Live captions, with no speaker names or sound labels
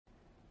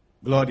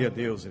Glória a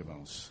Deus,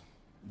 irmãos.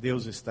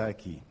 Deus está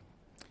aqui.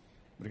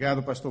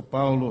 Obrigado, pastor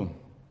Paulo,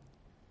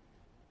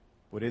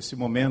 por esse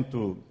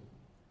momento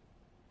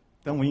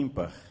tão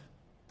ímpar,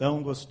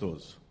 tão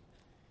gostoso.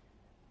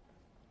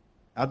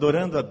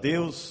 Adorando a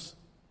Deus,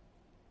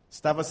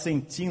 estava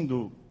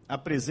sentindo a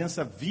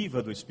presença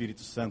viva do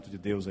Espírito Santo de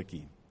Deus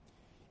aqui.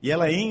 E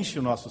ela enche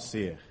o nosso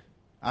ser,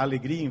 a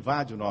alegria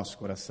invade o nosso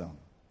coração.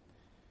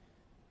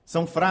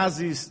 São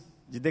frases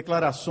de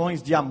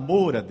declarações de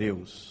amor a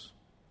Deus,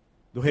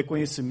 do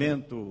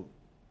reconhecimento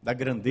da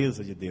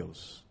grandeza de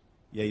Deus.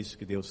 E é isso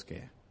que Deus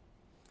quer.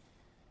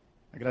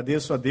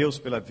 Agradeço a Deus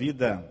pela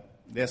vida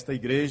desta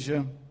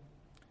igreja,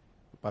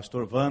 o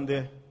pastor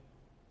Wander,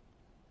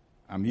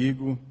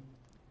 amigo,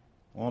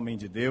 homem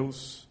de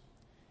Deus.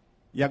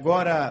 E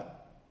agora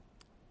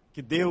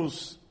que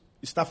Deus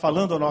está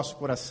falando ao nosso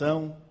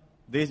coração,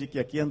 desde que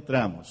aqui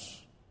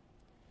entramos,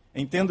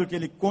 entendo que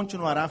Ele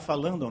continuará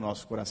falando ao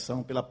nosso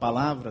coração pela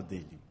palavra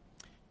dEle.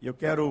 E eu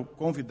quero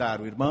convidar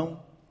o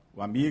irmão,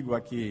 o amigo,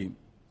 a que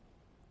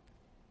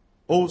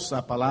ouça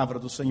a palavra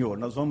do Senhor.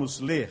 Nós vamos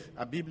ler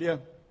a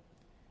Bíblia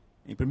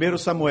em 1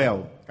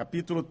 Samuel,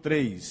 capítulo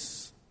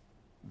 3,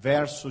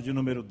 verso de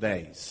número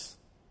 10.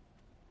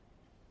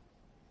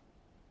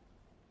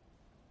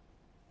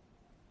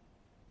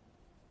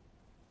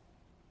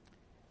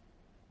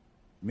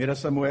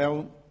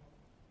 Samuel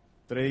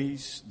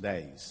 3,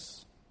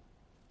 10.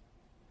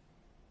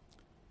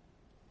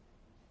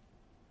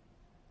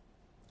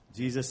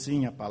 Diz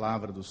assim a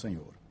palavra do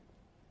Senhor.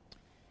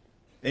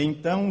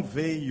 Então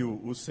veio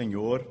o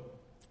Senhor,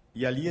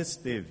 e ali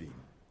esteve,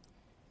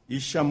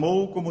 e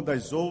chamou como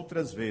das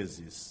outras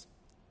vezes,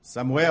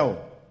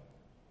 Samuel,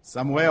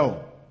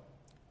 Samuel.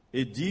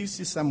 E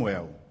disse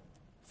Samuel,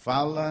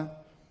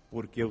 fala,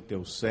 porque o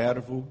teu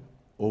servo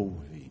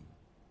ouve.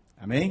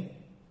 Amém?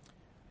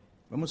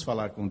 Vamos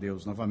falar com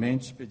Deus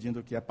novamente,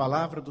 pedindo que a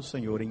palavra do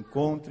Senhor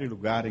encontre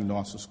lugar em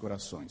nossos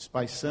corações.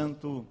 Pai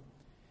Santo,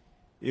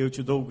 eu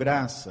te dou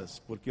graças,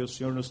 porque o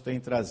Senhor nos tem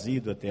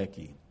trazido até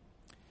aqui.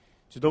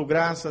 Te dou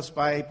graças,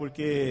 Pai,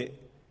 porque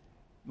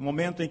no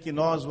momento em que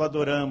nós o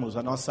adoramos,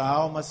 a nossa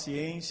alma se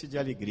enche de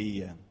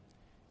alegria,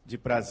 de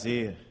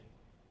prazer,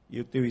 e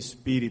o Teu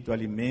Espírito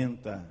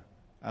alimenta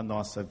a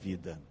nossa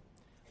vida.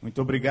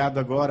 Muito obrigado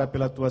agora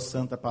pela Tua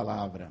santa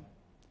palavra,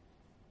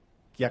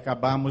 que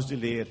acabamos de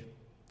ler.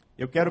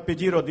 Eu quero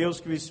pedir, ó Deus,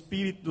 que o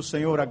Espírito do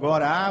Senhor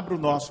agora abra o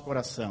nosso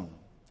coração,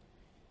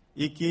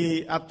 e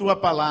que a Tua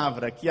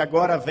palavra, que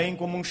agora vem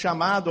como um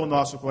chamado ao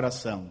nosso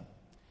coração,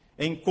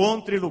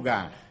 encontre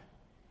lugar,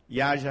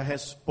 e haja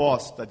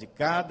resposta de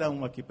cada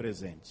um aqui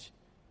presente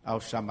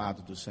ao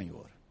chamado do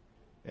Senhor.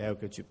 É o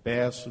que eu te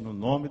peço no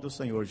nome do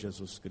Senhor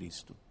Jesus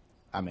Cristo.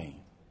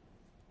 Amém.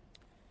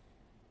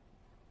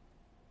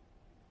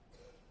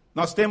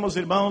 Nós temos,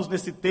 irmãos,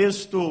 nesse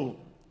texto,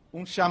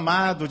 um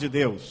chamado de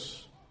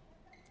Deus.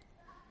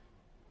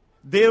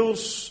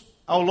 Deus,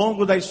 ao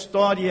longo da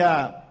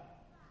história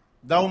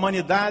da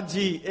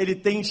humanidade, Ele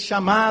tem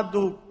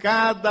chamado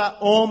cada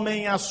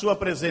homem à sua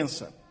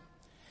presença.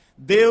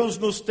 Deus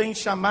nos tem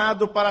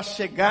chamado para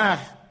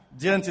chegar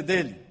diante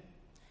dEle.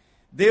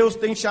 Deus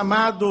tem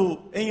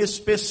chamado em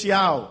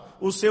especial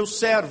os seus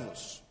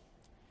servos.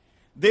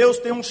 Deus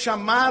tem um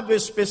chamado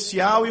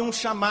especial e um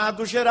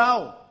chamado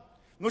geral.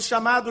 No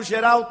chamado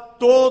geral,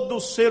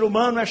 todo ser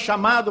humano é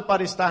chamado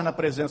para estar na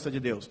presença de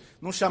Deus.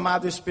 No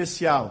chamado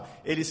especial,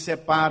 Ele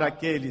separa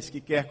aqueles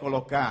que quer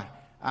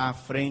colocar à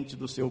frente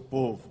do seu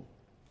povo,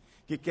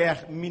 que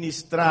quer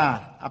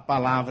ministrar a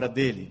palavra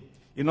dEle.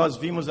 E nós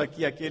vimos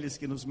aqui aqueles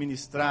que nos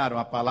ministraram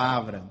a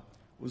palavra,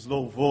 os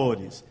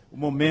louvores, o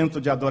momento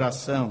de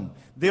adoração.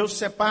 Deus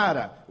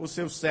separa os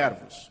seus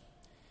servos.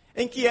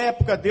 Em que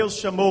época Deus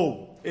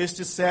chamou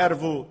este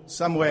servo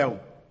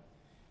Samuel?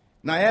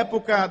 Na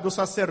época do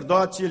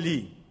sacerdote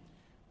Eli.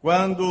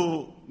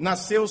 Quando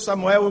nasceu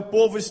Samuel, o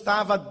povo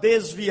estava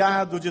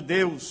desviado de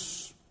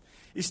Deus.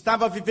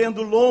 Estava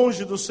vivendo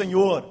longe do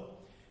Senhor.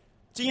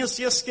 Tinha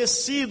se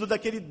esquecido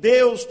daquele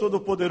Deus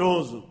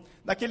Todo-Poderoso,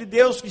 daquele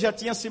Deus que já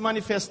tinha se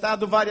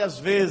manifestado várias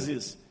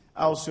vezes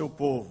ao seu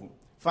povo.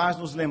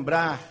 Faz-nos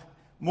lembrar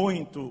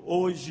muito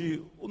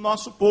hoje o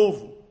nosso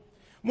povo.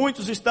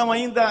 Muitos estão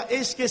ainda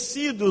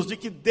esquecidos de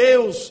que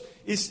Deus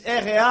é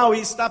real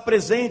e está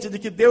presente, de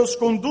que Deus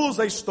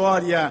conduz a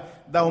história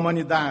da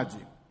humanidade.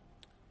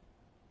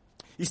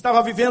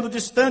 Estava vivendo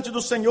distante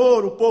do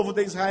Senhor, o povo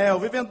de Israel,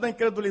 vivendo na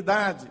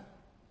incredulidade.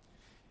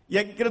 E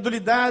a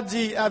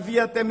incredulidade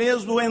havia até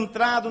mesmo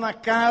entrado na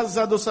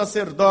casa do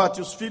sacerdote.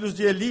 Os filhos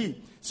de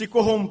Eli se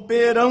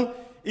corromperam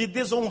e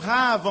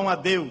desonravam a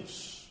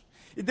Deus.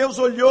 E Deus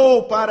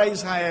olhou para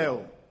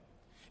Israel.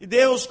 E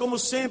Deus, como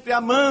sempre,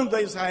 amando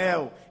a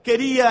Israel,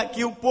 queria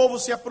que o povo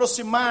se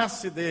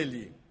aproximasse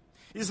dele.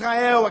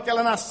 Israel,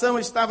 aquela nação,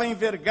 estava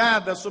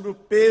envergada sobre o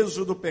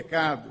peso do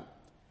pecado.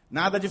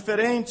 Nada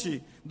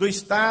diferente do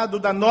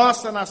estado da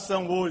nossa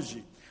nação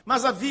hoje.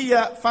 Mas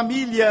havia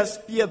famílias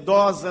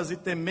piedosas e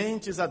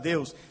tementes a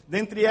Deus.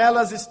 Dentre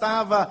elas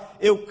estava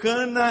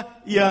Eucana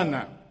e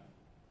Ana.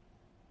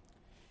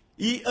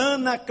 E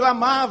Ana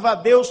clamava a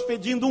Deus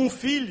pedindo um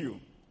filho.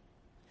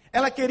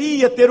 Ela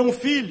queria ter um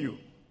filho.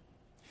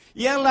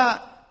 E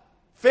ela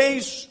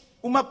fez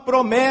uma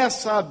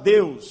promessa a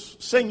Deus: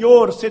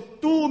 Senhor, se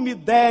tu me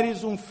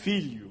deres um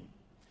filho,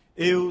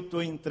 eu te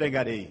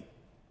entregarei.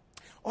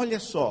 Olha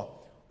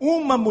só,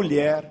 uma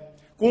mulher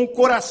com o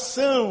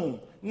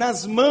coração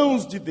nas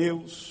mãos de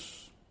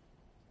Deus,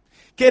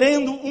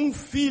 querendo um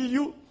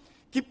filho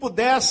que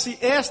pudesse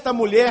esta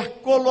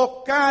mulher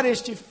colocar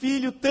este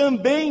filho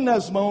também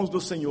nas mãos do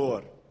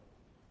Senhor.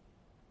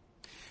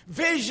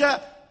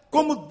 Veja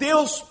como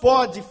Deus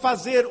pode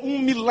fazer um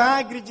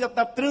milagre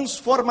da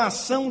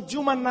transformação de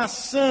uma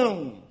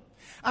nação,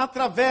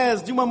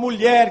 através de uma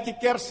mulher que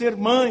quer ser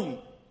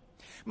mãe,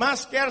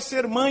 mas quer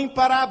ser mãe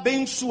para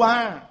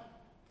abençoar,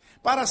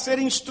 para ser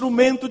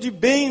instrumento de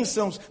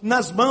bênçãos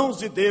nas mãos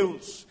de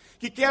Deus,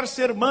 que quer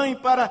ser mãe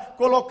para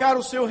colocar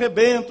o seu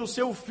rebento, o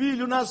seu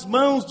filho nas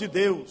mãos de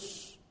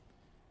Deus,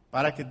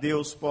 para que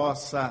Deus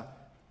possa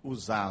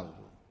usá-lo.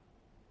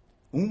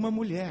 Uma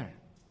mulher.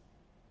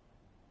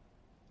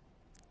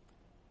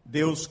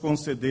 Deus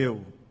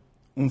concedeu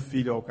um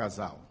filho ao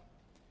casal.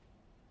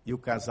 E o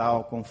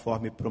casal,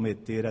 conforme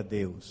prometer a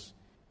Deus,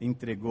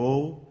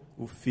 entregou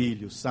o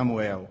filho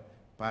Samuel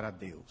para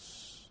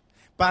Deus,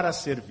 para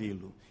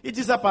servi-lo. E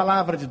diz a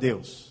palavra de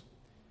Deus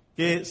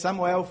que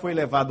Samuel foi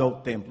levado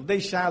ao templo,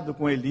 deixado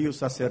com Eli, o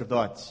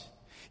sacerdote.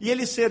 E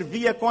ele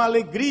servia com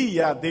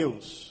alegria a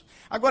Deus.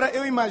 Agora,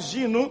 eu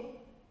imagino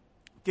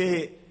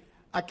que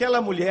aquela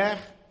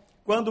mulher,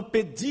 quando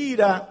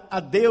pedira a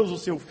Deus o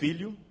seu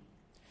filho,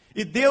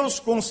 e Deus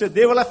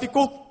concedeu, ela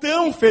ficou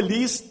tão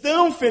feliz,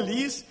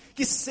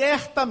 que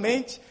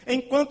certamente,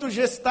 enquanto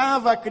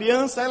gestava a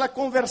criança, ela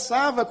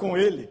conversava com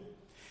ele.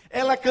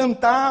 Ela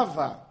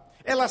cantava,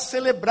 ela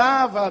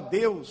celebrava a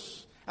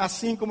Deus.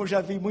 Assim como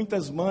já vi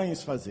muitas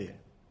mães fazer.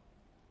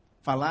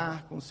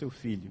 Falar com seu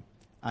filho,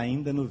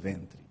 ainda no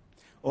ventre.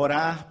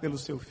 Orar pelo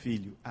seu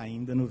filho,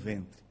 ainda no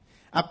ventre.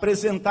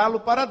 Apresentá-lo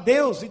para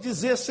Deus e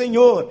dizer: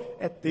 Senhor,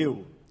 é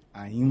teu,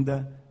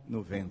 ainda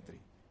no ventre.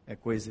 É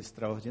coisa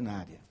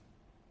extraordinária.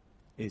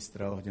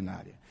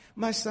 Extraordinária.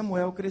 Mas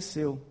Samuel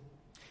cresceu.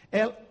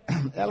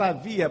 Ela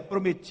havia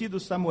prometido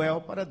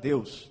Samuel para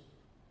Deus.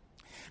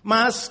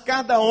 Mas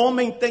cada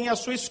homem tem a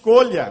sua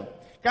escolha.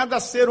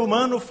 Cada ser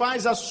humano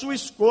faz a sua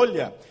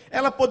escolha.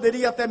 Ela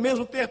poderia até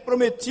mesmo ter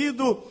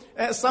prometido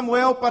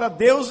Samuel para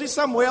Deus, e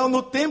Samuel,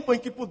 no tempo em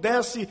que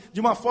pudesse, de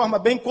uma forma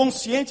bem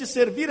consciente,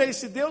 servir a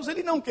esse Deus,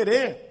 ele não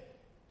querer.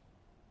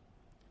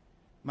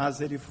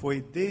 Mas ele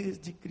foi,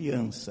 desde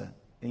criança,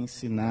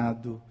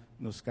 ensinado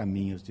nos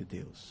caminhos de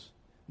Deus,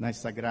 nas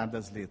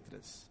sagradas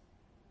letras.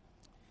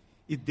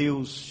 E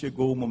Deus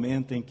chegou o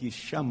momento em que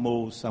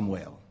chamou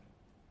Samuel.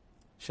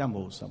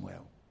 Chamou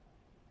Samuel.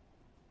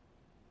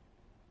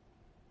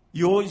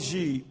 E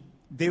hoje,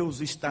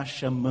 Deus está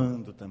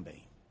chamando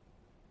também.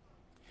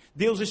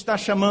 Deus está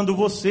chamando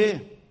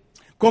você,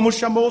 como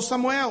chamou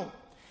Samuel.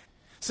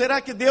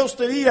 Será que Deus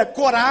teria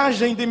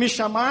coragem de me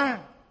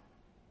chamar?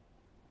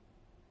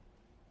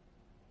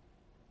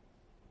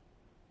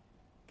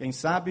 Quem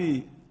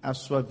sabe a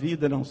sua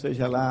vida não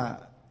seja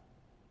lá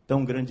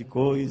tão grande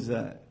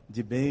coisa,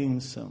 de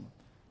bênção,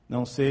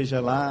 não seja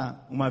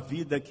lá uma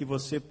vida que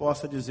você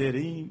possa dizer: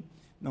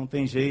 não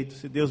tem jeito,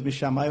 se Deus me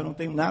chamar, eu não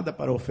tenho nada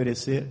para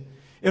oferecer.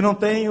 Eu não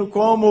tenho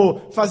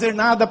como fazer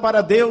nada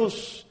para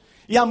Deus.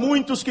 E há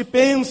muitos que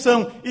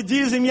pensam e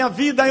dizem: minha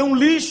vida é um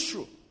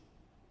lixo.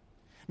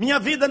 Minha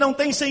vida não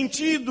tem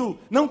sentido,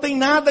 não tem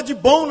nada de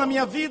bom na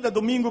minha vida.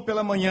 Domingo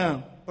pela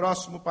manhã,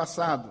 próximo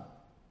passado,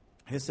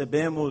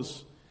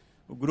 recebemos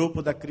o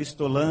grupo da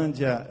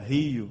Cristolândia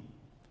Rio,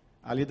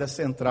 ali da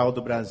Central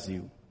do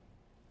Brasil.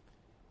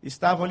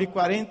 Estavam ali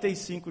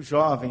 45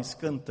 jovens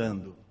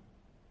cantando.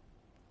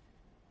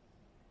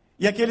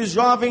 E aqueles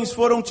jovens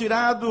foram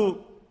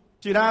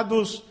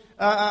tirados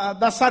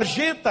da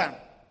sarjeta,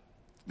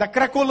 da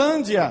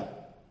Cracolândia.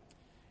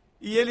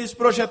 E eles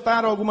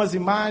projetaram algumas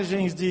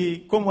imagens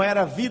de como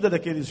era a vida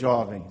daqueles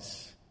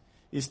jovens.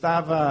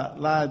 Estava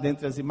lá,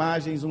 dentre as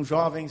imagens, um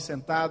jovem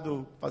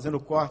sentado fazendo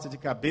corte de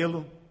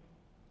cabelo.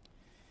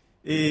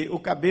 E o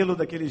cabelo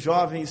daquele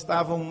jovem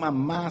estava uma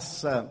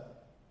massa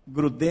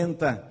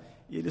grudenta,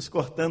 e eles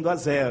cortando a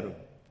zero.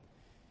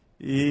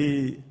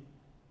 E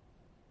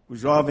o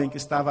jovem que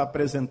estava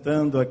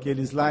apresentando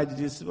aquele slide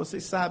disse: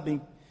 vocês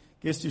sabem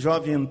que este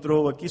jovem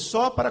entrou aqui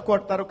só para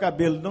cortar o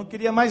cabelo, não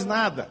queria mais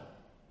nada.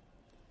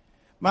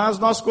 Mas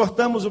nós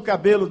cortamos o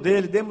cabelo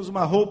dele, demos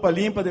uma roupa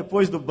limpa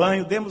depois do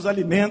banho, demos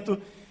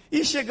alimento,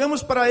 e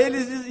chegamos para ele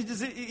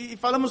e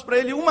falamos para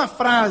ele uma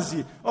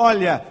frase: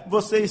 olha,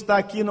 você está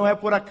aqui não é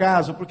por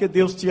acaso, porque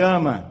Deus te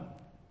ama.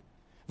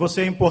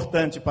 Você é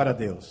importante para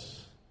Deus.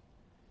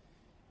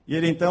 E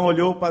ele então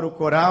olhou para o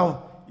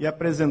coral e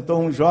apresentou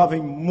um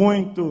jovem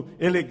muito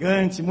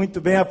elegante,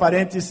 muito bem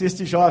aparente, e disse: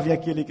 este jovem é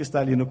aquele que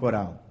está ali no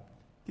coral.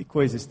 Que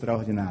coisa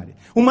extraordinária.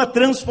 Uma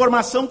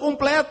transformação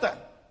completa.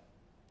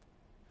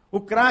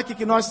 O craque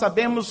que nós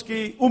sabemos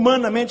que,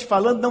 humanamente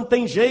falando, não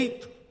tem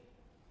jeito.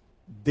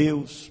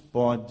 Deus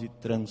pode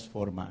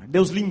transformar.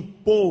 Deus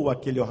limpou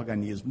aquele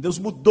organismo. Deus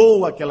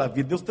mudou aquela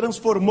vida. Deus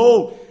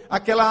transformou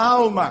aquela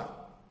alma.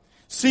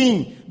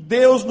 Sim,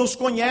 Deus nos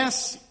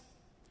conhece.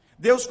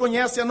 Deus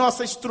conhece a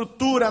nossa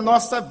estrutura, a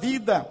nossa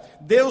vida.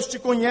 Deus te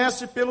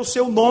conhece pelo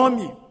seu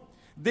nome.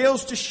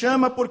 Deus te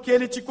chama porque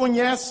Ele te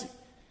conhece.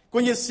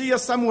 Conhecia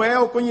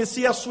Samuel,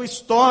 conhecia a sua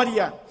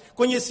história,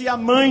 conhecia a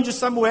mãe de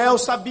Samuel,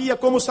 sabia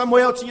como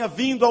Samuel tinha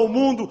vindo ao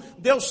mundo.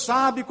 Deus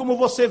sabe como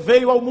você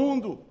veio ao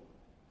mundo.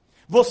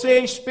 Você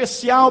é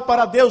especial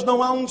para Deus.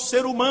 Não há um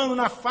ser humano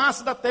na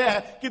face da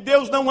terra que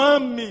Deus não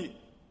ame,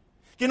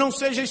 que não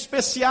seja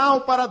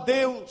especial para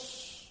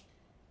Deus.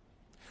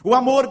 O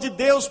amor de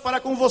Deus para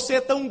com você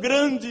é tão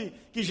grande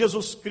que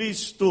Jesus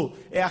Cristo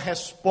é a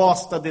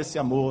resposta desse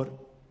amor.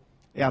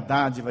 É a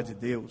dádiva de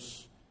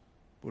Deus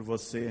por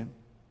você.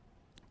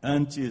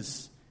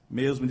 Antes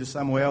mesmo de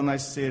Samuel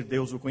nascer,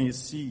 Deus o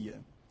conhecia,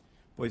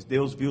 pois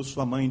Deus viu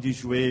sua mãe de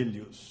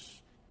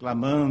joelhos,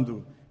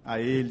 clamando a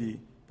ele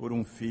por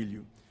um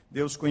filho.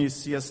 Deus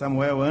conhecia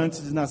Samuel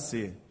antes de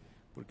nascer,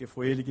 porque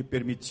foi ele que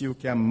permitiu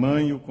que a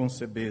mãe o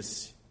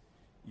concebesse.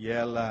 E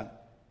ela,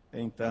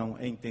 então,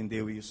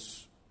 entendeu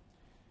isso.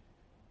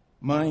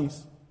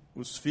 Mães,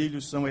 os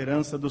filhos são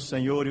herança do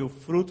Senhor e o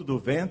fruto do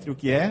ventre, o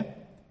que é?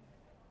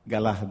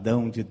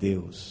 Galardão de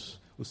Deus.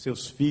 Os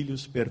seus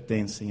filhos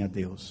pertencem a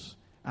Deus.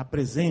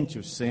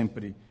 Apresente-os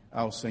sempre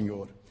ao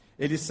Senhor.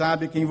 Ele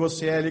sabe quem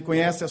você é, Ele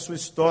conhece a sua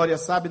história,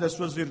 sabe das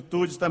suas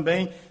virtudes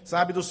também,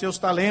 sabe dos seus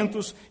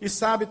talentos e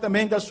sabe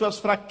também das suas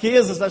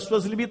fraquezas, das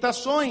suas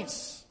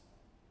limitações.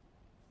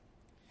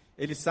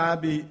 Ele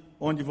sabe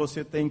onde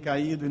você tem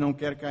caído e não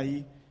quer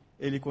cair.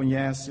 Ele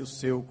conhece o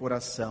seu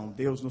coração.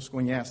 Deus nos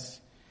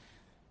conhece.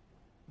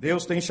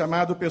 Deus tem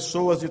chamado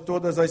pessoas de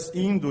todas as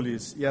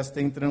índoles e as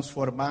tem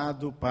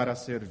transformado para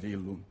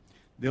servi-lo.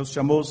 Deus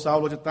chamou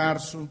Saulo de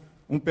Tarso,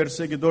 um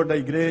perseguidor da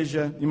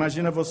igreja,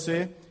 imagina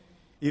você,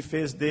 e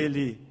fez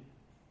dele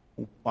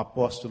o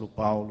apóstolo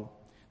Paulo.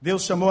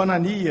 Deus chamou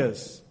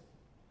Ananias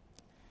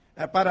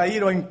para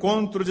ir ao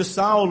encontro de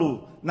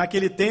Saulo.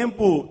 Naquele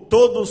tempo,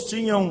 todos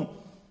tinham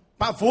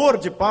pavor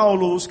de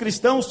Paulo, os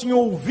cristãos tinham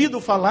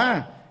ouvido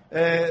falar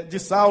de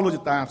Saulo de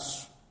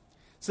Tarso.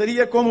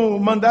 Seria como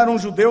mandar um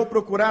judeu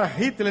procurar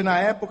Hitler na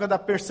época da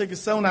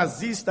perseguição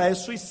nazista, é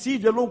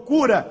suicídio, é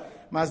loucura.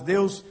 Mas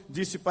Deus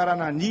disse para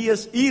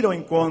Ananias ir ao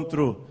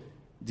encontro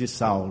de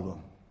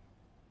Saulo.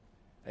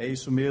 É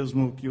isso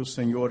mesmo que o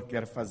Senhor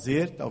quer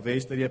fazer?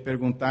 Talvez teria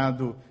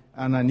perguntado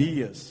a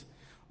Ananias.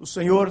 O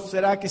Senhor,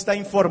 será que está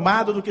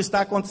informado do que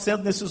está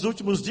acontecendo nesses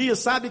últimos dias?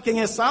 Sabe quem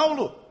é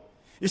Saulo?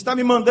 Está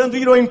me mandando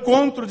ir ao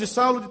encontro de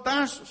Saulo de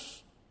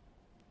Tarso.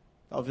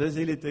 Talvez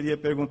ele teria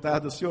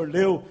perguntado, o senhor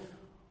leu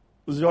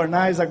os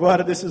jornais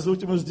agora desses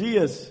últimos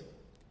dias?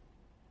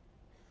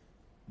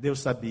 Deus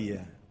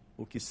sabia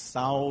o que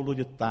Saulo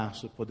de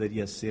Tarso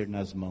poderia ser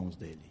nas mãos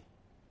dele,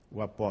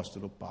 o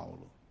apóstolo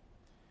Paulo.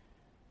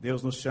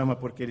 Deus nos chama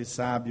porque Ele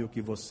sabe o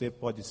que você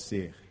pode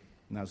ser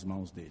nas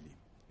mãos dele.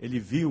 Ele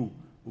viu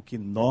o que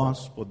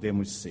nós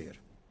podemos ser.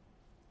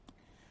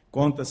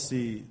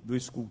 Conta-se do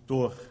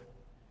escultor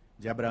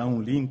de Abraham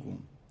Lincoln.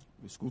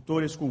 O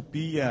escultor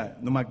esculpia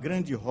numa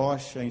grande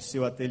rocha em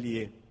seu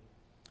ateliê.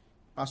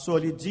 Passou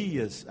ali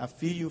dias a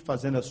fio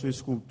fazendo a sua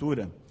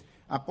escultura.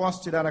 Após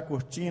tirar a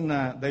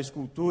cortina da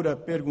escultura,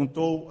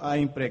 perguntou à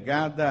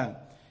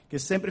empregada, que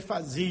sempre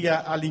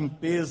fazia a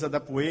limpeza da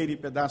poeira e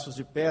pedaços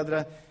de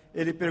pedra,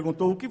 ele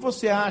perguntou, o que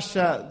você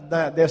acha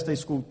desta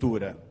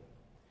escultura?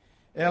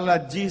 Ela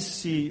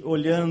disse,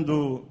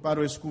 olhando para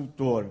o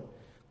escultor,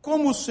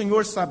 como o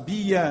senhor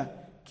sabia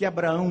que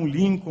Abraham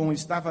Lincoln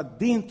estava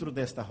dentro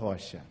desta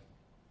rocha?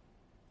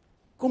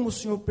 Como o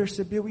senhor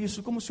percebeu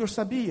isso? Como o senhor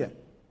sabia?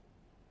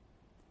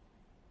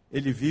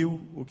 Ele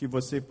viu o que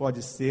você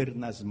pode ser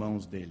nas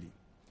mãos dele.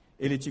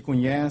 Ele te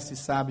conhece e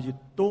sabe de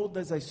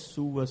todas as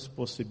suas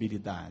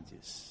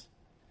possibilidades.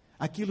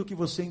 Aquilo que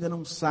você ainda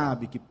não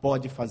sabe que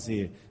pode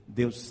fazer,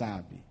 Deus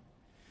sabe.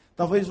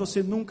 Talvez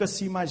você nunca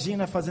se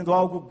imagina fazendo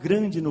algo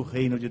grande no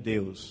reino de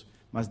Deus,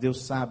 mas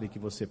Deus sabe que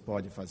você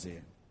pode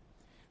fazer.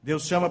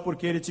 Deus chama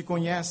porque Ele te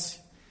conhece.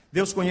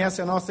 Deus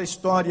conhece a nossa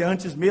história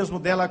antes mesmo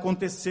dela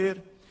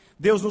acontecer.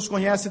 Deus nos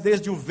conhece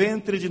desde o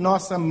ventre de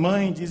nossa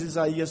mãe, diz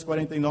Isaías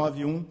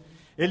 49:1.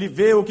 Ele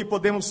vê o que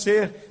podemos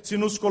ser se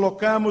nos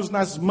colocamos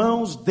nas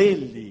mãos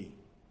dEle.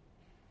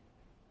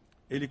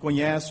 Ele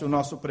conhece o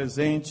nosso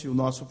presente, o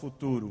nosso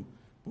futuro.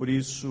 Por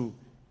isso,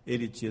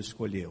 Ele te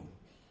escolheu.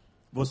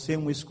 Você é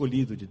um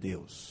escolhido de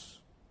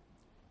Deus.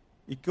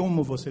 E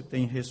como você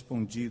tem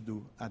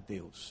respondido a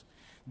Deus?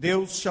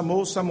 Deus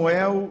chamou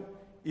Samuel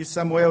e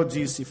Samuel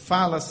disse,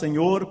 fala,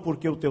 Senhor,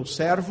 porque o teu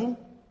servo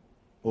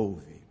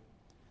ouve.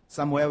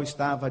 Samuel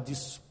estava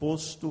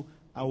disposto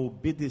a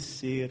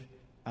obedecer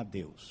a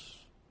Deus.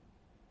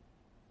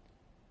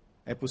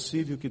 É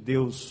possível que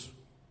Deus,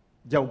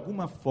 de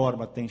alguma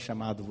forma, tenha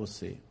chamado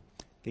você.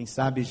 Quem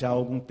sabe já há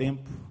algum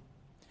tempo.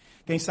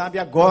 Quem sabe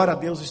agora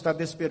Deus está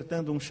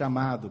despertando um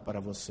chamado para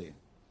você.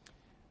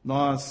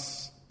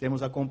 Nós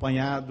temos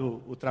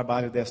acompanhado o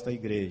trabalho desta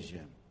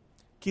igreja.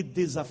 Que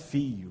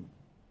desafio,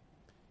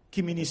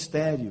 que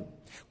ministério.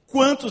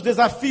 Quantos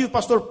desafios,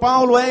 pastor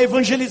Paulo, é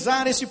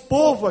evangelizar esse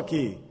povo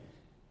aqui.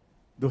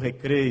 Do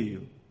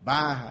Recreio,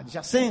 Barra,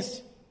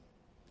 adjacência.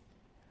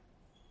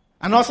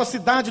 A nossa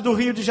cidade do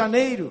Rio de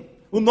Janeiro,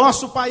 o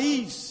nosso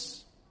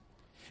país.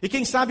 E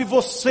quem sabe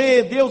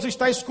você, Deus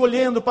está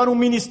escolhendo para um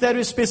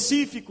ministério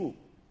específico.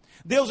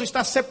 Deus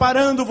está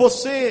separando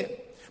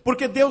você,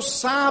 porque Deus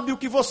sabe o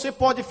que você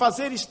pode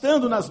fazer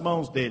estando nas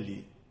mãos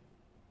dEle.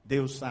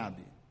 Deus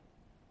sabe.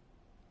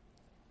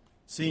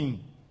 Sim,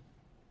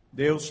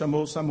 Deus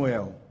chamou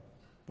Samuel,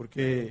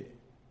 porque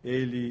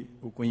ele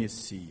o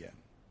conhecia.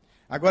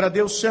 Agora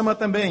Deus chama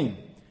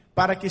também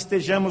para que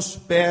estejamos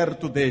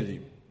perto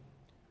dele.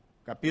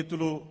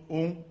 Capítulo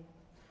 1,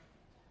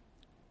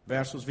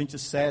 versos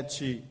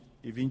 27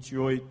 e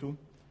 28,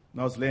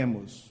 nós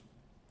lemos: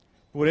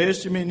 Por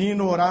este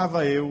menino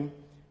orava eu,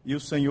 e o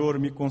Senhor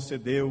me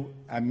concedeu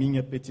a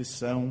minha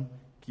petição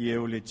que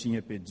eu lhe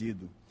tinha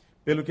pedido.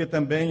 Pelo que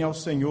também ao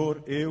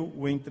Senhor eu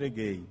o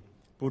entreguei,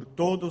 por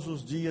todos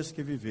os dias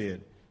que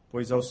viver,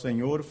 pois ao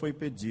Senhor foi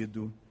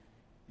pedido,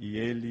 e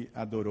ele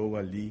adorou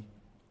ali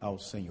ao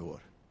Senhor.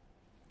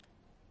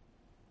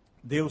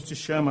 Deus te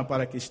chama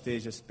para que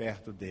estejas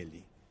perto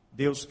dele.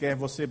 Deus quer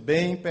você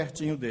bem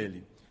pertinho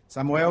dele.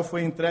 Samuel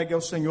foi entregue ao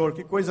Senhor,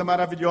 que coisa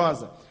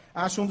maravilhosa.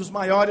 Acho um dos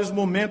maiores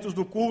momentos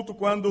do culto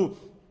quando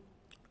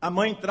a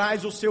mãe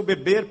traz o seu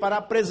bebê para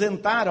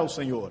apresentar ao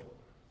Senhor.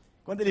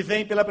 Quando ele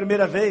vem pela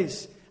primeira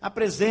vez,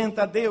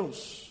 apresenta a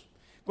Deus.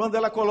 Quando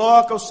ela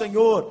coloca ao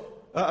Senhor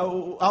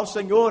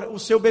o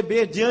seu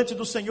bebê, diante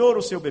do Senhor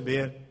o seu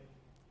bebê.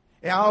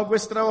 É algo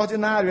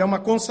extraordinário, é uma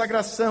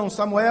consagração.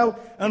 Samuel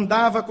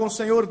andava com o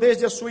Senhor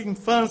desde a sua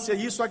infância,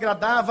 e isso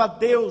agradava a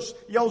Deus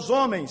e aos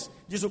homens,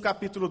 diz o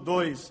capítulo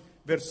 2,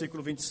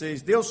 versículo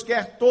 26. Deus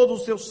quer todos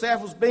os seus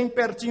servos bem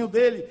pertinho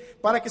dele,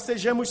 para que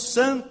sejamos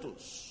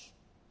santos.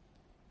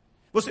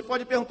 Você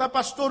pode perguntar,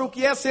 pastor, o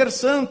que é ser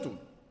santo?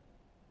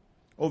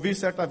 Ouvi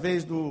certa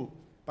vez do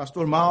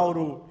pastor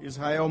Mauro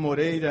Israel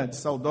Moreira, de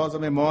saudosa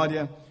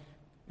memória,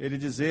 ele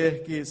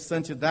dizer que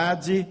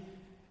santidade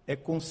é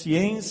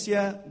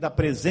consciência da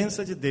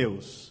presença de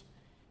Deus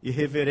e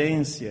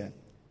reverência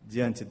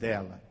diante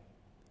dela.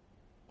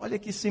 Olha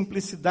que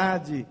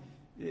simplicidade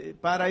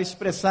para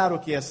expressar o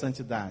que é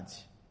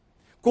santidade.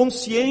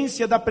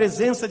 Consciência da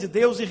presença de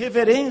Deus e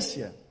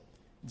reverência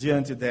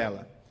diante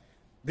dela.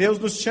 Deus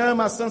nos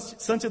chama a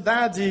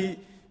santidade,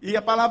 e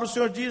a palavra do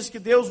Senhor diz que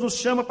Deus nos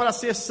chama para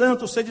ser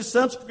santos. Sede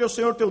santos, porque o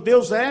Senhor teu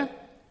Deus é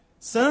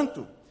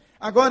santo.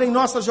 Agora, em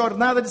nossa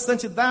jornada de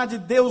santidade,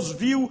 Deus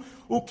viu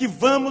o que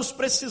vamos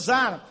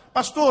precisar.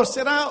 Pastor,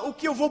 será o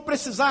que eu vou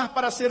precisar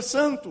para ser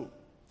santo?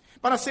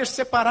 Para ser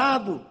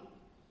separado?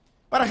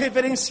 Para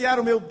reverenciar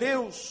o meu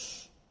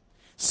Deus?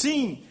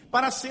 Sim,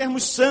 para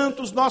sermos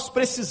santos, nós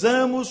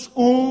precisamos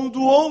um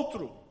do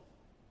outro.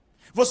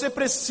 Você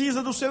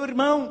precisa do seu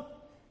irmão.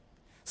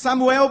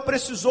 Samuel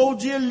precisou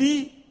de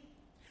Eli.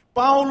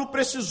 Paulo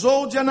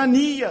precisou de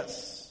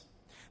Ananias.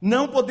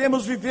 Não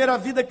podemos viver a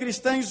vida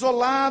cristã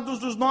isolados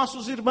dos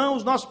nossos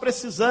irmãos. Nós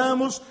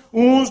precisamos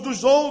uns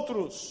dos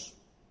outros.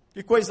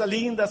 Que coisa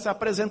linda essa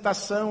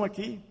apresentação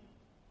aqui.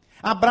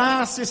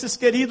 Abrace esses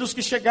queridos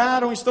que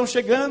chegaram, estão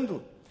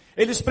chegando.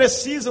 Eles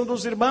precisam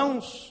dos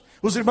irmãos.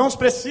 Os irmãos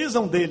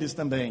precisam deles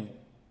também.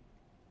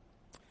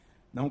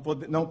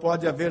 Não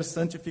pode haver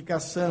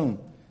santificação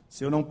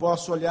se eu não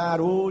posso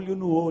olhar olho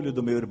no olho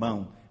do meu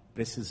irmão.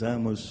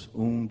 Precisamos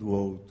um do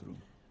outro.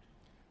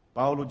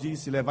 Paulo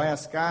disse, levai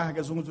as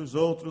cargas uns dos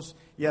outros,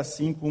 e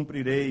assim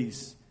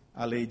cumprireis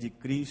a lei de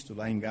Cristo,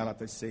 lá em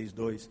Gálatas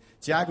 6:2.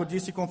 Tiago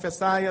disse,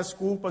 confessai as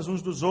culpas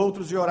uns dos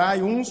outros e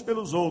orai uns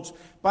pelos outros,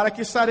 para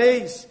que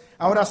sareis.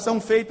 A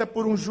oração feita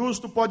por um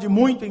justo pode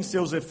muito em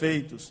seus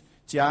efeitos.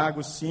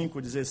 Tiago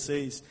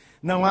 5:16.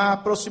 Não há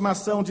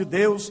aproximação de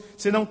Deus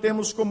se não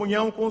temos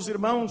comunhão com os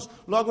irmãos,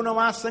 logo não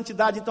há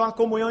santidade. Então a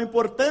comunhão é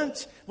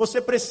importante.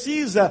 Você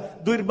precisa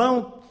do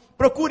irmão.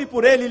 Procure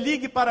por ele,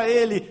 ligue para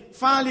ele,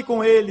 fale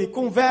com ele,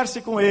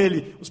 converse com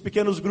ele. Os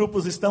pequenos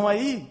grupos estão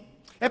aí.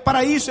 É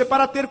para isso, é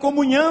para ter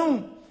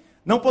comunhão.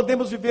 Não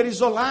podemos viver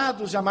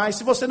isolados jamais.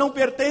 Se você não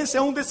pertence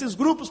a um desses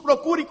grupos,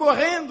 procure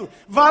correndo.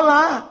 Vá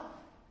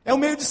lá. É o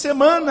meio de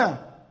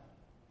semana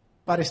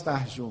para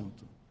estar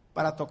junto,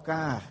 para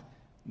tocar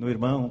no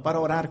irmão, para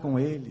orar com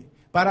ele,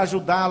 para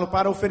ajudá-lo,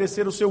 para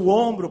oferecer o seu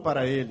ombro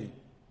para ele.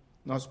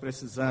 Nós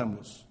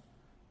precisamos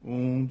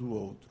um do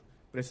outro.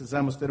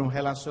 Precisamos ter um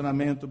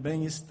relacionamento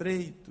bem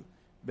estreito,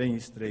 bem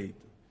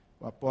estreito.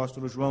 O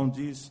apóstolo João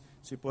diz,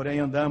 se porém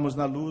andamos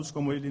na luz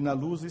como ele na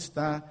luz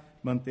está,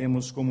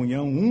 mantemos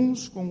comunhão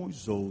uns com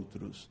os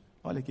outros.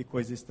 Olha que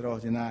coisa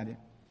extraordinária.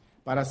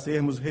 Para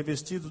sermos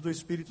revestidos do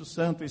Espírito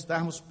Santo e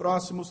estarmos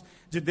próximos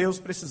de Deus,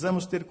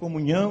 precisamos ter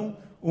comunhão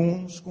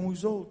uns com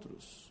os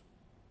outros.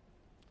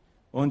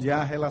 Onde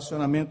há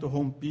relacionamento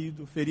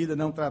rompido, ferida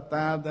não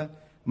tratada,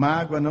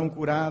 mágoa não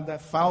curada,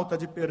 falta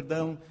de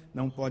perdão,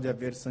 não pode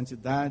haver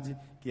santidade,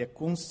 que é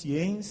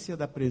consciência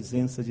da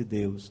presença de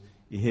Deus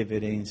e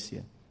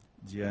reverência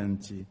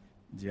diante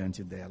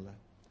dela.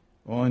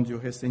 Onde o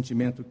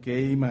ressentimento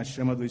queima, a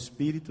chama do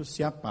Espírito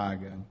se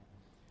apaga.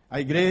 A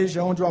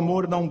igreja onde o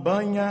amor não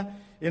banha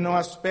e não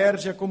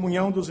asperge a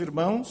comunhão dos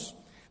irmãos,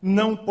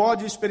 não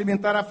pode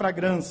experimentar a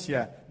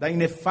fragrância da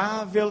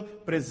inefável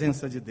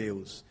presença de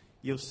Deus.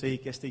 E eu sei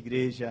que esta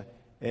igreja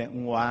é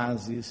um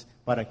oásis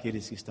para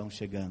aqueles que estão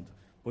chegando,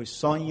 pois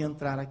só em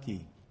entrar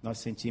aqui nós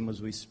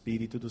sentimos o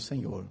Espírito do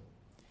Senhor,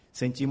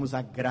 sentimos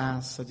a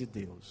graça de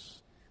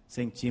Deus,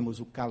 sentimos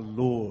o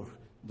calor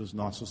dos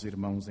nossos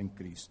irmãos em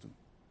Cristo.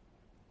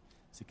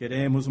 Se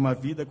queremos uma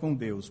vida com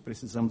Deus,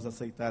 precisamos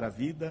aceitar a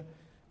vida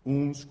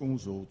uns com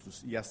os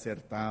outros e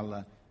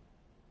acertá-la,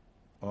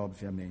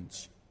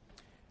 obviamente.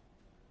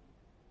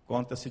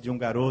 Conta-se de um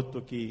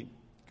garoto que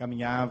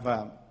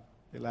caminhava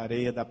pela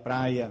areia da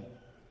praia,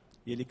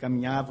 e ele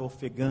caminhava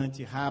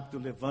ofegante,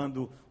 rápido,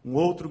 levando um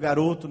outro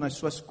garoto nas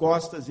suas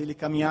costas. Ele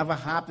caminhava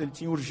rápido, ele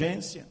tinha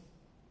urgência.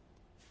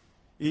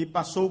 E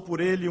passou por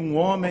ele um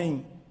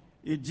homem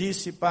e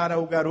disse para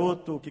o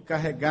garoto que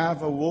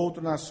carregava o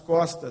outro nas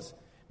costas: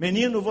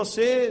 menino,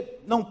 você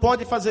não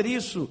pode fazer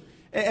isso,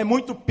 é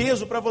muito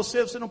peso para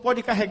você, você não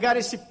pode carregar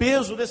esse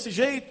peso desse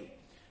jeito.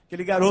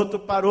 Aquele garoto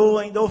parou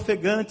ainda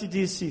ofegante e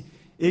disse: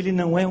 ele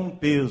não é um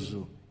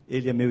peso,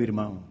 ele é meu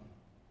irmão.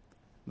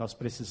 Nós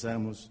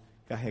precisamos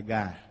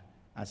carregar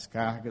as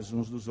cargas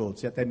uns dos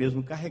outros, e até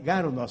mesmo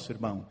carregar o nosso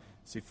irmão,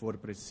 se for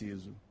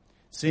preciso.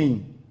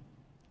 Sim,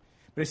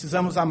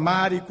 precisamos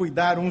amar e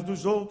cuidar uns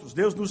dos outros.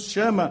 Deus nos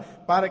chama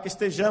para que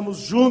estejamos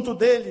junto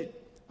dele,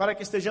 para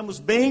que estejamos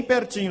bem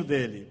pertinho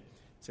dele.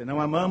 Se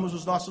não amamos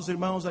os nossos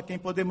irmãos a quem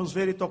podemos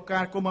ver e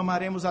tocar, como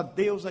amaremos a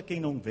Deus a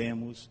quem não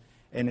vemos?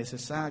 É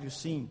necessário,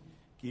 sim,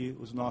 que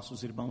os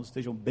nossos irmãos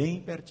estejam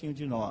bem pertinho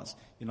de nós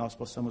e nós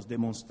possamos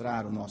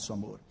demonstrar o nosso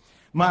amor.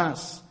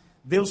 Mas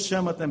Deus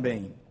chama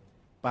também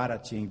para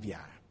te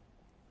enviar.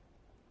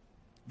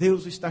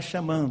 Deus está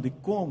chamando, e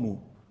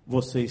como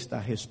você está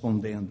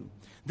respondendo?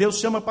 Deus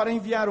chama para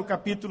enviar. O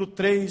capítulo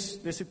 3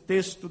 desse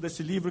texto,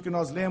 desse livro que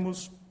nós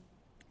lemos,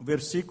 o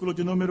versículo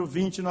de número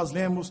 20, nós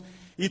lemos: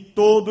 e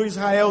todo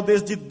Israel,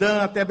 desde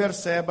Dan até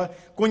Berseba,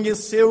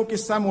 conheceu que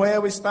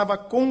Samuel estava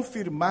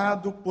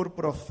confirmado por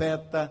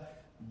profeta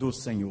do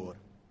Senhor.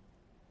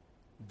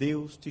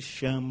 Deus te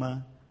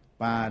chama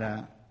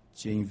para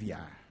te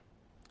enviar.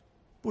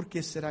 Por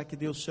que será que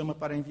Deus chama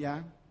para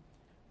enviar?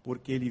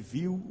 Porque Ele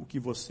viu o que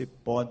você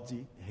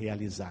pode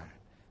realizar.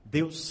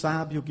 Deus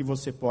sabe o que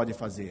você pode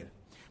fazer.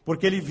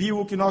 Porque Ele viu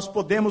o que nós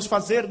podemos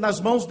fazer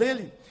nas mãos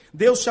dEle.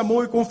 Deus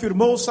chamou e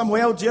confirmou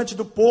Samuel diante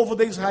do povo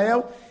de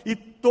Israel, e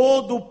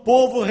todo o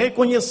povo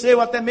reconheceu,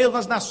 até mesmo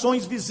as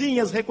nações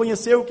vizinhas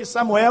reconheceu que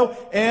Samuel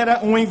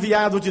era um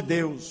enviado de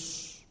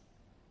Deus.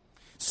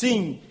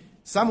 Sim,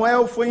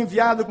 Samuel foi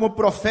enviado como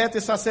profeta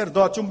e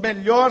sacerdote. O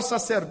melhor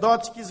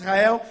sacerdote que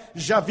Israel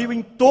já viu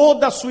em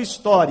toda a sua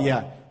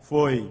história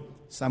foi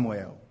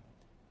Samuel.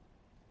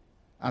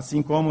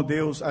 Assim como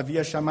Deus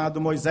havia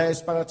chamado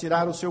Moisés para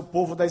tirar o seu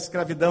povo da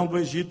escravidão do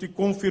Egito, e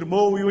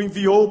confirmou e o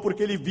enviou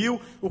porque ele viu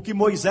o que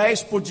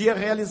Moisés podia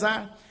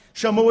realizar.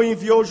 Chamou e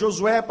enviou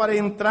Josué para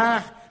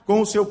entrar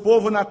com o seu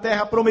povo na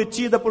terra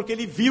prometida, porque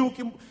ele viu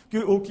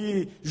o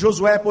que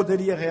Josué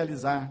poderia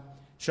realizar.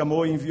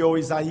 Chamou e enviou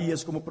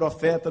Isaías como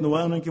profeta no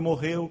ano em que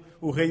morreu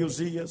o rei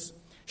Uzias.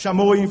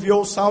 Chamou e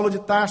enviou Saulo de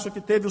Tarso,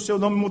 que teve o seu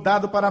nome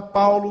mudado para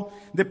Paulo,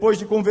 depois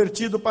de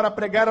convertido, para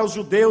pregar aos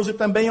judeus e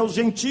também aos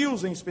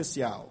gentios em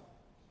especial.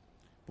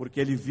 Porque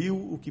ele viu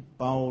o que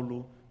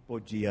Paulo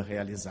podia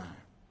realizar.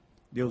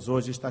 Deus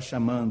hoje está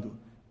chamando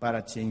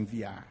para te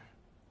enviar.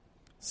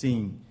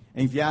 Sim,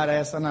 enviar a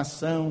essa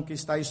nação que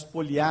está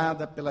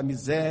espoliada pela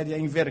miséria,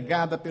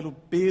 envergada pelo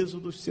peso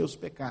dos seus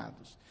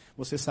pecados.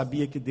 Você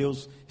sabia que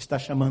Deus está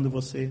chamando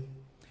você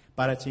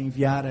para te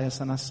enviar a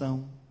essa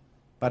nação,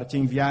 para te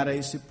enviar a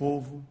esse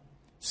povo?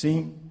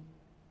 Sim,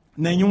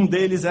 nenhum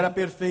deles era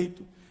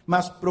perfeito,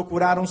 mas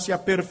procuraram se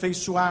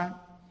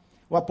aperfeiçoar.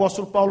 O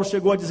apóstolo Paulo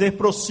chegou a dizer: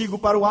 prossigo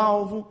para o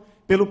alvo,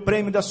 pelo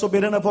prêmio da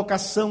soberana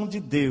vocação de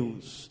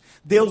Deus.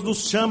 Deus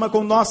nos chama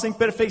com nossa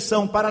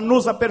imperfeição para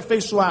nos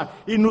aperfeiçoar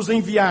e nos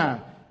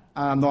enviar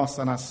à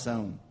nossa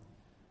nação.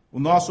 O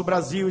nosso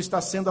Brasil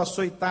está sendo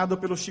açoitado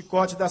pelo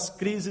chicote das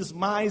crises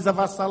mais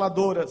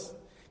avassaladoras.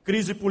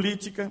 Crise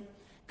política,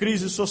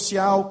 crise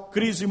social,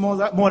 crise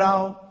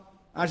moral.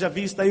 Haja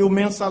vista aí o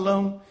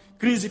mensalão.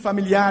 Crise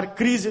familiar,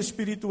 crise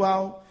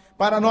espiritual.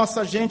 Para a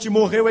nossa gente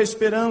morreu a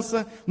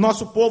esperança.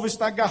 Nosso povo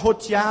está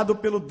garroteado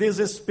pelo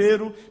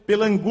desespero,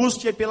 pela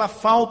angústia e pela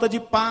falta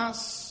de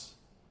paz.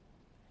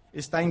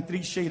 Está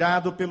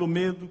entrincheirado pelo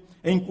medo,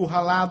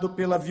 encurralado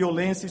pela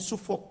violência e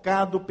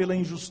sufocado pela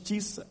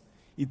injustiça.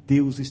 E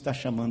Deus está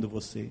chamando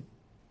você.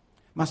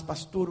 Mas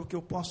pastor, o que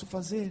eu posso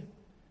fazer?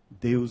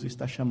 Deus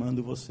está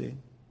chamando você.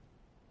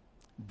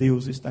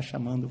 Deus está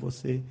chamando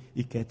você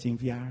e quer te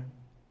enviar.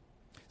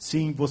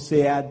 Sim,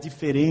 você é a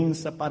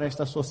diferença para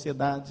esta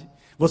sociedade.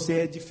 Você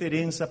é a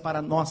diferença para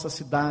a nossa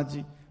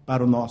cidade,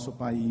 para o nosso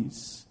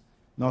país.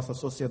 Nossa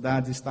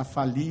sociedade está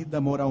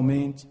falida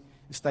moralmente,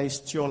 está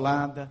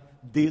estiolada,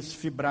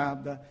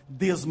 desfibrada,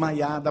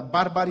 desmaiada,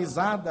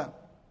 barbarizada,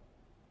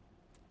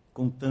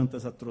 com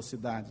tantas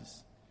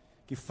atrocidades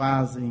que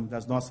fazem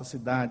das nossas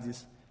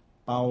cidades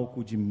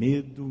palco de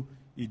medo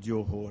e de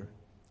horror.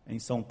 Em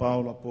São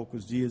Paulo, há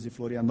poucos dias, em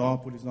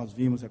Florianópolis, nós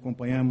vimos e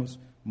acompanhamos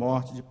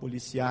morte de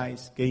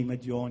policiais, queima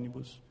de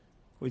ônibus,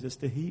 coisas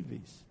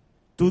terríveis.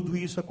 Tudo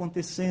isso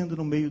acontecendo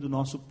no meio do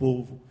nosso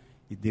povo.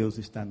 E Deus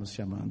está nos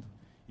chamando.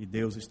 E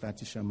Deus está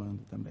te chamando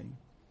também.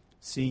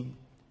 Sim,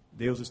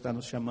 Deus está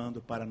nos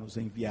chamando para nos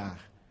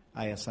enviar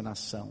a essa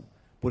nação.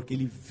 Porque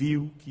Ele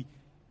viu que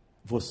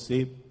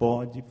você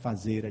pode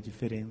fazer a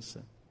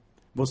diferença.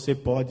 Você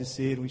pode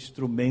ser um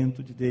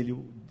instrumento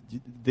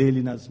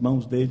dele nas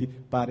mãos dele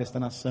para esta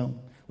nação.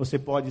 Você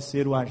pode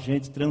ser o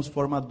agente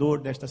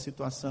transformador desta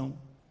situação.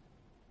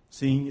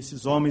 Sim,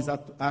 esses homens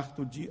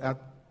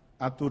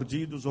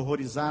aturdidos,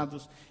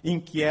 horrorizados,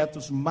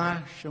 inquietos,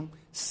 marcham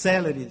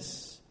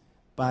céleres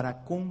para a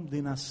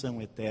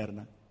condenação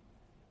eterna.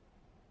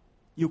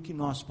 E o que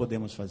nós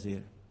podemos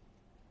fazer?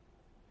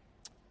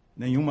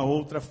 Nenhuma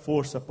outra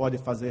força pode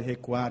fazer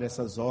recuar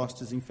essas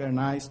hostes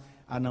infernais,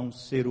 a não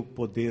ser o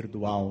poder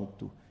do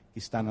alto, que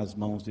está nas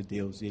mãos de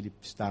Deus, e Ele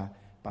está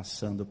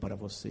passando para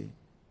você.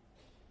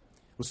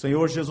 O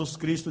Senhor Jesus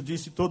Cristo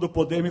disse: todo o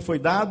poder me foi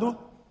dado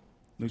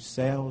nos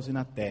céus e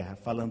na terra,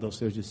 falando aos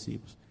seus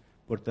discípulos.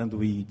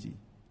 Portanto, ide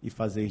e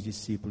fazeis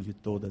discípulos de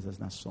todas as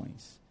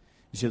nações.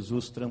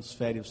 Jesus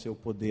transfere o seu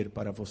poder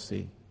para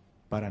você,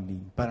 para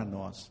mim, para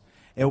nós.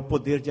 É o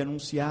poder de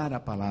anunciar a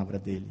palavra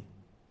dele.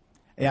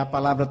 É a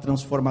palavra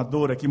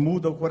transformadora que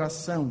muda o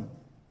coração.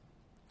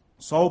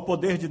 Só o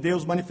poder de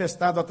Deus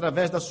manifestado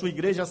através da sua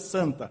igreja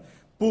santa,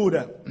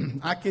 pura,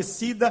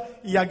 aquecida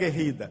e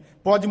aguerrida,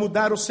 pode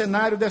mudar o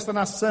cenário desta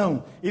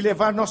nação e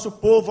levar nosso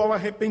povo ao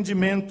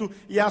arrependimento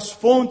e às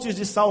fontes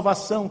de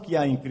salvação que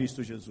há em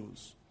Cristo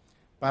Jesus.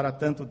 Para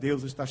tanto,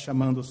 Deus está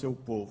chamando o seu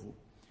povo.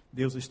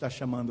 Deus está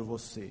chamando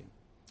você.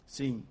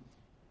 Sim,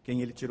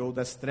 quem Ele tirou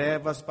das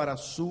trevas para a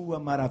sua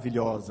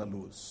maravilhosa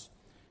luz.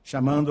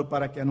 Chamando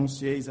para que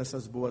anuncieis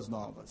essas boas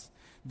novas.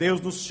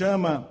 Deus nos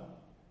chama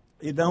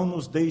e não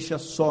nos deixa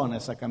só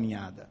nessa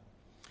caminhada.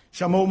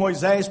 Chamou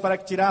Moisés para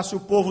que tirasse o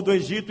povo do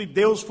Egito e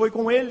Deus foi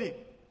com ele.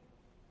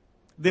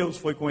 Deus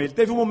foi com ele.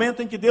 Teve um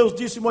momento em que Deus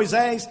disse: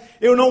 Moisés,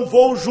 eu não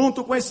vou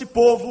junto com esse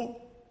povo,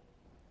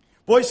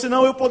 pois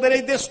senão eu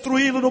poderei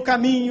destruí-lo no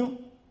caminho.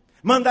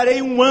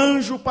 Mandarei um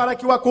anjo para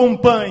que o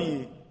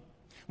acompanhe.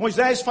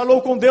 Moisés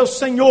falou com Deus: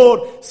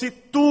 Senhor, se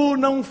tu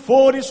não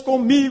fores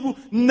comigo,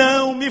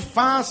 não me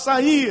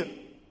faça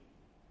ir.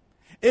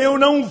 Eu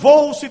não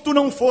vou se tu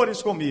não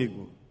fores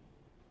comigo.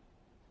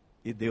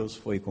 E Deus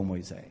foi com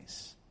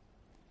Moisés.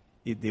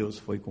 E Deus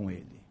foi com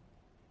ele.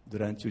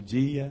 Durante o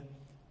dia,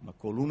 uma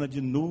coluna de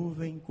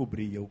nuvem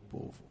cobria o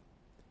povo.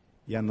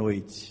 E à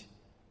noite,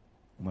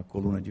 uma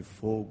coluna de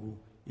fogo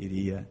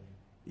ia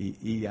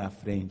à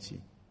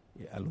frente,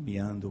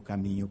 alumiando o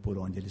caminho por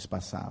onde eles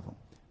passavam.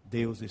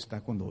 Deus está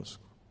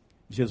conosco.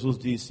 Jesus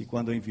disse,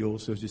 quando enviou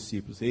os seus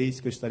discípulos: eis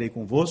que eu estarei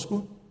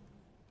convosco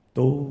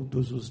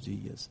todos os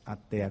dias,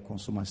 até a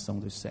consumação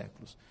dos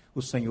séculos.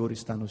 O Senhor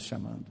está nos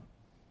chamando.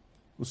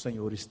 O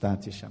Senhor está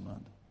te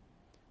chamando.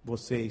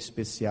 Você é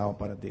especial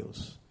para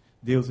Deus.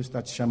 Deus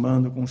está te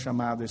chamando com um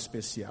chamado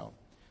especial.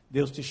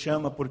 Deus te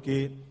chama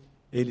porque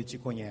Ele te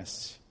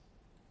conhece.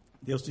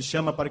 Deus te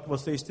chama para que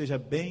você esteja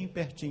bem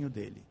pertinho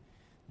dEle.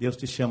 Deus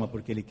te chama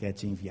porque Ele quer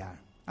te enviar.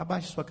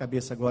 Abaixe sua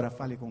cabeça agora,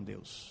 fale com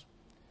Deus.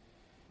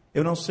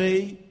 Eu não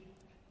sei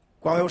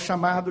qual é o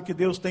chamado que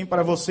Deus tem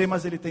para você,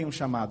 mas Ele tem um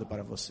chamado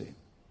para você.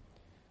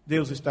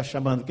 Deus está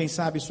chamando. Quem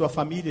sabe sua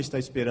família está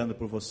esperando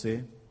por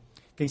você.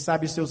 Quem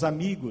sabe seus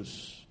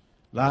amigos,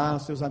 lá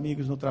seus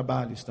amigos no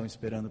trabalho estão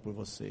esperando por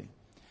você.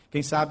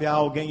 Quem sabe há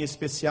alguém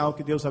especial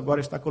que Deus agora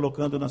está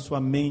colocando na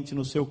sua mente,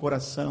 no seu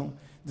coração,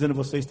 dizendo: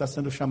 você está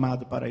sendo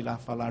chamado para ir lá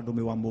falar do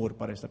meu amor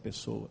para esta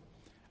pessoa.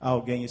 Há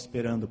alguém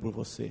esperando por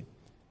você.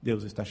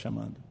 Deus está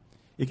chamando.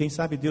 E quem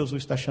sabe Deus o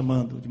está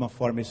chamando de uma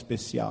forma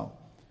especial,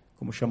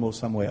 como chamou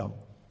Samuel.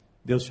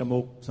 Deus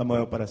chamou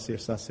Samuel para ser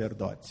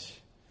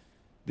sacerdote.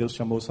 Deus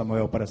chamou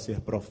Samuel para ser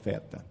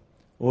profeta.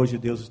 Hoje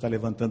Deus está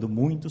levantando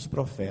muitos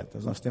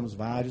profetas. Nós temos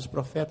vários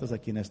profetas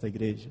aqui nesta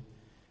igreja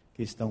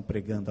que estão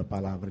pregando a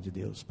palavra de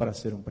Deus para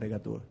ser um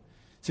pregador.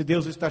 Se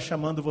Deus está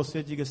chamando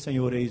você, diga: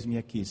 Senhor, eis-me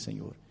aqui,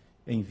 Senhor,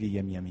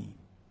 envia-me a mim.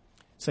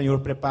 Senhor,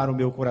 prepara o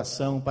meu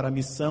coração para a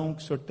missão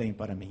que o Senhor tem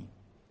para mim.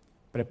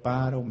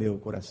 Prepara o meu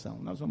coração.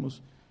 Nós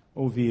vamos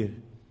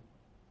ouvir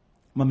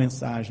uma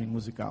mensagem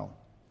musical.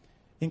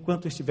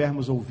 Enquanto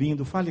estivermos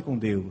ouvindo, fale com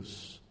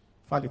Deus.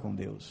 Fale com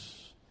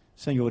Deus.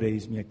 Senhor,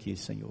 eis-me aqui,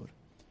 Senhor.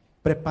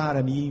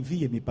 Prepara-me e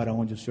envia-me para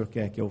onde o Senhor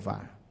quer que eu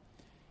vá.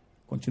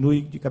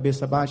 Continue de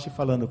cabeça baixa e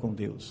falando com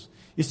Deus.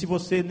 E se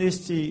você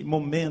neste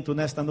momento,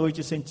 nesta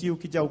noite, sentiu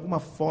que de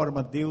alguma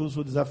forma Deus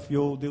o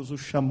desafiou, Deus o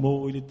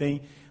chamou, Ele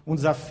tem um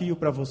desafio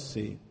para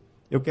você,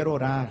 eu quero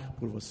orar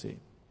por você.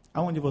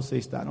 Aonde você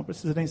está? Não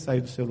precisa nem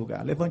sair do seu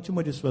lugar. Levante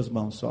uma de suas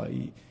mãos só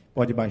e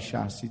pode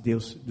baixar se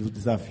Deus o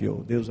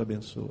desafiou. Deus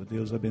abençoa,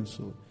 Deus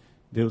abençoa,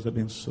 Deus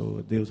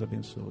abençoa, Deus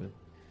abençoa.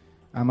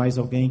 Há mais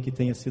alguém que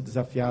tenha sido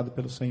desafiado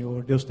pelo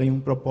Senhor? Deus tem um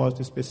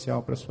propósito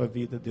especial para a sua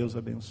vida. Deus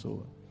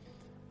abençoa.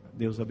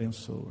 Deus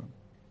abençoa.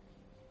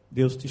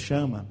 Deus te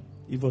chama.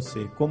 E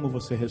você? Como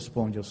você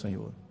responde ao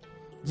Senhor?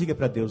 Diga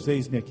para Deus: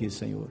 eis-me aqui,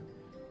 Senhor.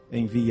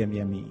 envia-me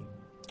a mim.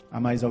 Há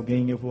mais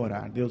alguém? Eu vou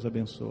orar. Deus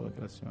abençoa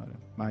aquela senhora.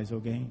 Mais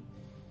alguém?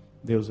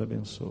 Deus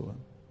abençoa.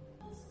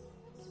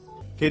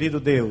 Querido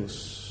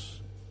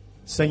Deus,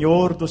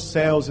 Senhor dos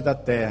céus e da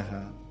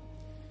terra,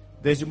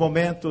 desde o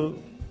momento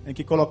em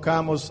que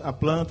colocamos a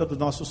planta dos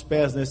nossos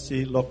pés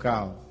neste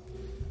local,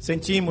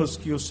 sentimos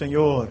que o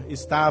Senhor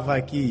estava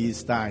aqui e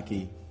está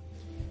aqui.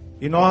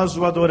 E nós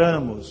o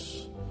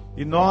adoramos,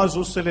 e nós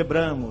o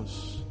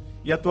celebramos,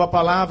 e a tua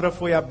palavra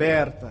foi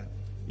aberta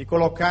e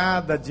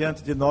colocada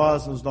diante de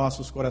nós nos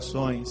nossos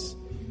corações.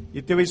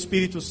 E teu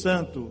Espírito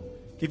Santo,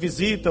 que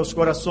visita os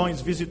corações,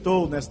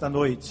 visitou nesta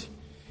noite.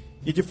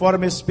 E de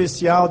forma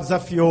especial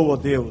desafiou, ó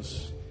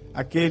Deus,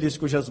 aqueles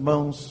cujas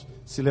mãos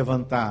se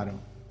levantaram.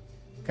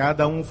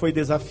 Cada um foi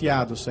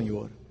desafiado,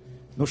 Senhor,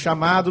 no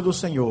chamado do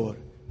Senhor,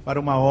 para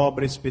uma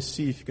obra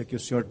específica que o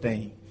Senhor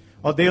tem.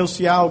 Ó Deus,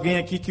 se há alguém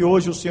aqui que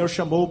hoje o Senhor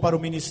chamou para o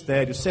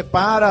ministério,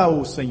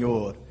 separa-o,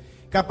 Senhor,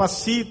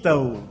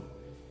 capacita-o.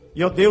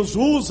 E, ó Deus,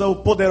 usa-o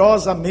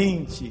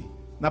poderosamente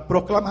na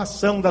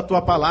proclamação da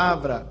tua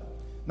palavra,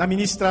 na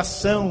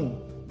ministração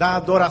da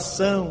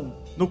adoração,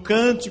 no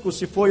cântico,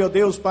 se foi, ó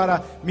Deus,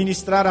 para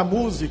ministrar a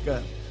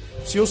música.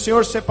 Se o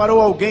Senhor separou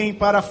alguém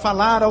para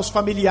falar aos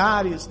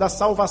familiares da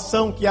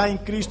salvação que há em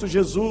Cristo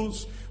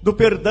Jesus, do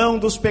perdão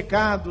dos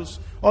pecados,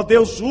 ó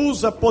Deus,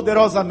 usa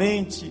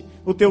poderosamente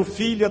o teu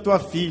filho e a tua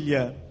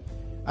filha,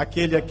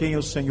 aquele a quem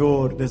o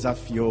Senhor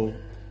desafiou.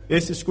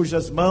 Esses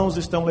cujas mãos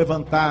estão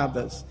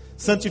levantadas,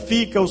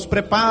 santifica-os,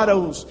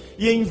 prepara-os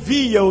e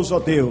envia-os, ó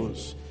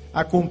Deus,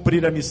 a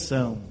cumprir a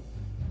missão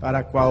para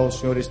a qual o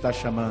Senhor está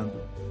chamando.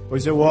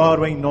 Pois eu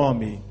oro em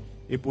nome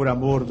e por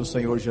amor do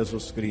Senhor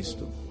Jesus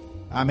Cristo.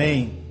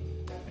 Amém.